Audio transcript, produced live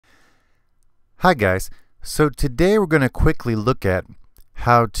Hi guys, so today we're going to quickly look at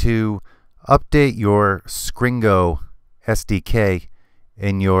how to update your Scringo SDK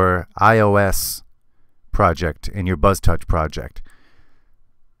in your iOS project, in your Buzztouch project.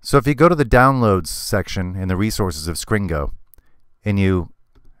 So if you go to the downloads section in the resources of Scringo and you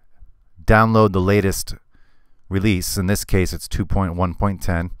download the latest release, in this case it's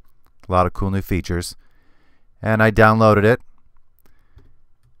 2.1.10, a lot of cool new features, and I downloaded it.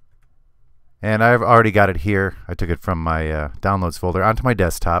 And I've already got it here. I took it from my downloads folder onto my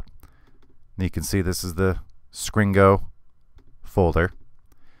desktop. And you can see this is the Scringo folder.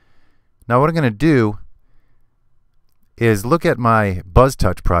 Now what I'm going to do is look at my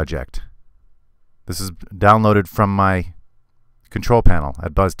Buzztouch project. This is downloaded from my control panel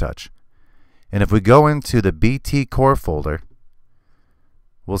at Buzztouch. And if we go into the BT Core folder,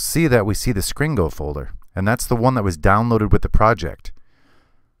 we'll see that we see the Scringo folder. And that's the one that was downloaded with the project.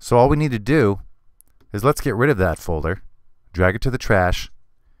 So all we need to do is let's get rid of that folder, drag it to the trash,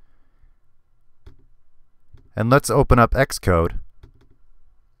 and let's open up Xcode,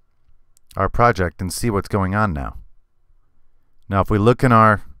 our project, and see what's going on now. Now if we look in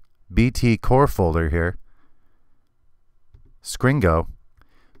our BT Core folder here, Scringo,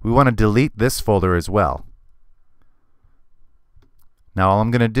 we want to delete this folder as well. Now all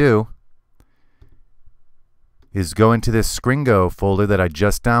I'm going to do is go into this Scringo folder that I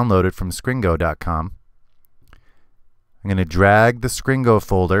just downloaded from Scringo.com. I'm going to drag the Scringo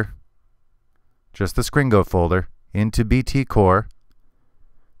folder, just the Scringo folder, into BT Core.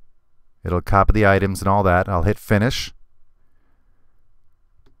 It'll copy the items and all that. I'll hit finish.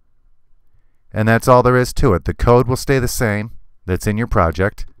 And that's all there is to it. The code will stay the same that's in your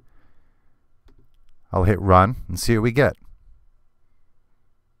project. I'll hit run and see what we get.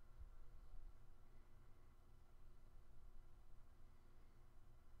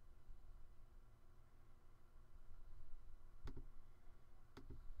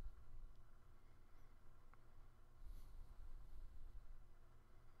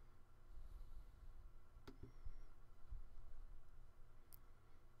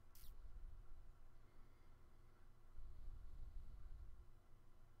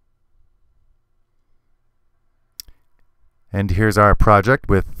 And here's our project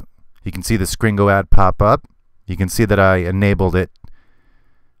with, you can see the Scringo ad pop up. You can see that I enabled it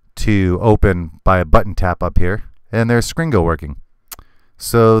to open by a button tap up here. And there's Scringo working.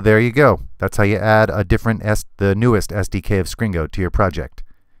 So there you go. That's how you add the newest SDK of Scringo to your project.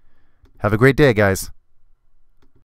 Have a great day, guys.